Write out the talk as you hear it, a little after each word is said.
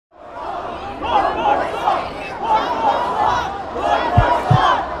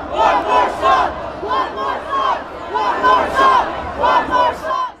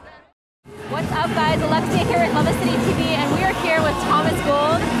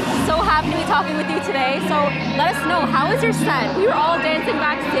happy to be talking with you today. So let us know, how was your set? We were all dancing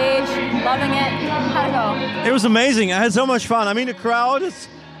backstage, loving it. How'd it go? It was amazing. I had so much fun. I mean, the crowd is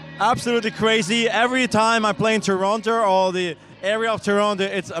absolutely crazy. Every time I play in Toronto or the area of Toronto,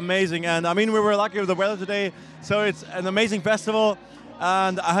 it's amazing. And I mean, we were lucky with the weather today, so it's an amazing festival.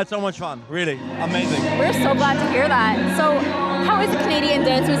 And I had so much fun, really amazing. We're so glad to hear that. So how is the Canadian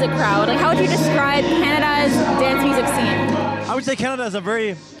dance music crowd? Like, how would you describe Canada's dance music scene? I would say Canada is a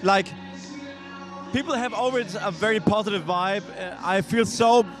very, like, people have always a very positive vibe. I feel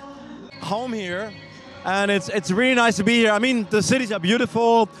so home here, and it's really nice to be here. I mean, the cities are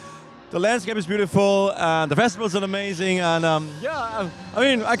beautiful, the landscape is beautiful, and the festivals are amazing, and yeah, I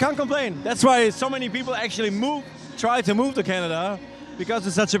mean, I can't complain. That's why so many people actually try to move to Canada, because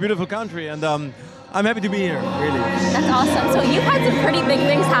it's such a beautiful country, and I'm happy to be here, really. That's awesome. So you've had some pretty big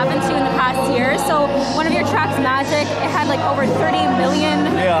things happen to you in the past year. So one of your tracks, Magic, it had like over 30 million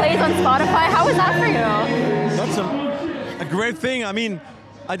plays on Spotify. How was that for you? That's a great thing. I mean,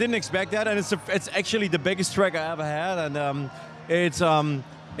 I didn't expect that, and it's actually the biggest track I ever had, and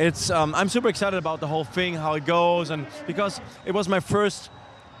I'm super excited about the whole thing, how it goes, and because it was my first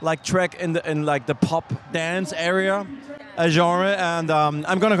like track in like the pop dance area, genre, and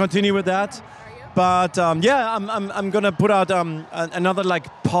I'm gonna continue with that. But yeah, I'm gonna put out another like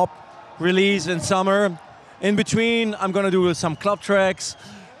pop release in summer. In between, I'm gonna do some club tracks.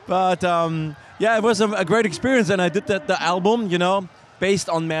 But yeah, it was a great experience, and I did the album, you know, based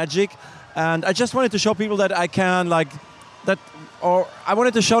on Magic, and I just wanted to show people that I can like that, or I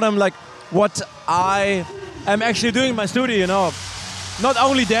wanted to show them like what I am actually doing in my studio, you know, not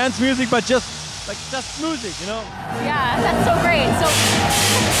only dance music, but just music, you know. Yeah, that's so great. So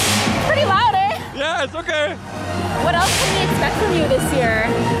it's pretty loud, eh? Yeah, it's okay. What else can we expect from you this year?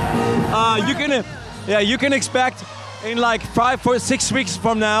 You can expect in like 5 or 6 weeks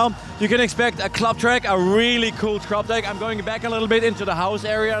from now, you can expect a club track, a really cool club track. I'm going back a little bit into the house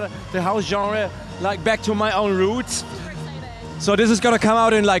area, the house genre, like back to my own roots. So this is gonna come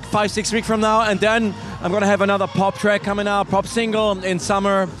out in like 5-6 weeks from now, and then I'm gonna have another pop track coming out, pop single in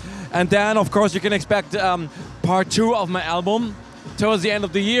summer. And then, of course, you can expect part 2 of my album towards the end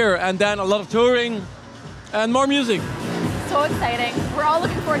of the year, and then a lot of touring and more music. So exciting. We're all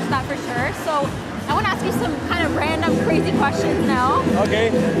looking forward to that for sure. So I want to ask you some kind of random crazy questions now. Okay.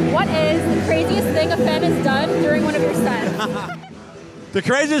 What is the craziest thing a fan has done during one of your sets? The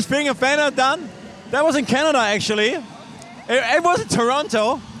craziest thing a fan has done? That was in Canada, actually. It was in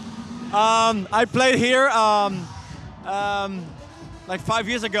Toronto. I played here like 5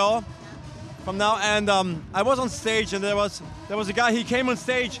 years ago from now, and I was on stage, and there was a guy. He came on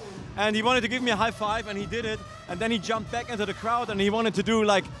stage and he wanted to give me a high five, and he did it, and then he jumped back into the crowd and he wanted to do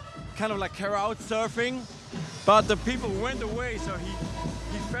like kind of like crowd surfing, but the people went away, so he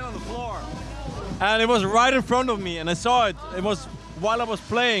fell on the floor, and it was right in front of me, and I saw it. It was while I was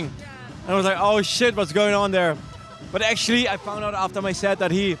playing, and I was like, oh shit, what's going on there? But actually I found out after my set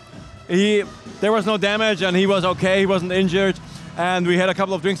that there was no damage, and he was okay, he wasn't injured. And we had a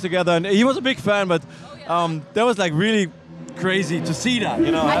couple of drinks together, and he was a big fan, but that was like really crazy to see that,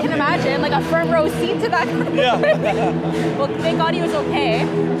 you know. I can imagine, like a front row seat to that. Yeah. Well, thank God he was okay.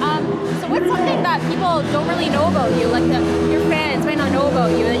 So what's something that people don't really know about you, like your fans might not know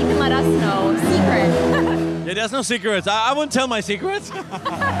about you, that you can let us know? Secret. Yeah, there's no secrets. I wouldn't tell my secrets.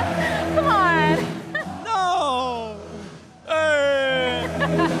 Come on. No. Hey.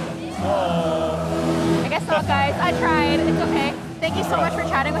 I guess not, guys. I tried. It's okay. Thank you so much for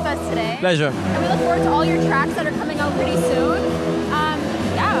chatting with us today. Pleasure. And we look forward to all your tracks that are coming out pretty soon.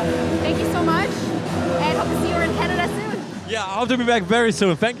 Yeah, thank you so much, and hope to see you in Canada soon. Yeah, I hope to be back very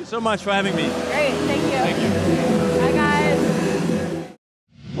soon. Thank you so much for having me. Great, thank you. Thank you.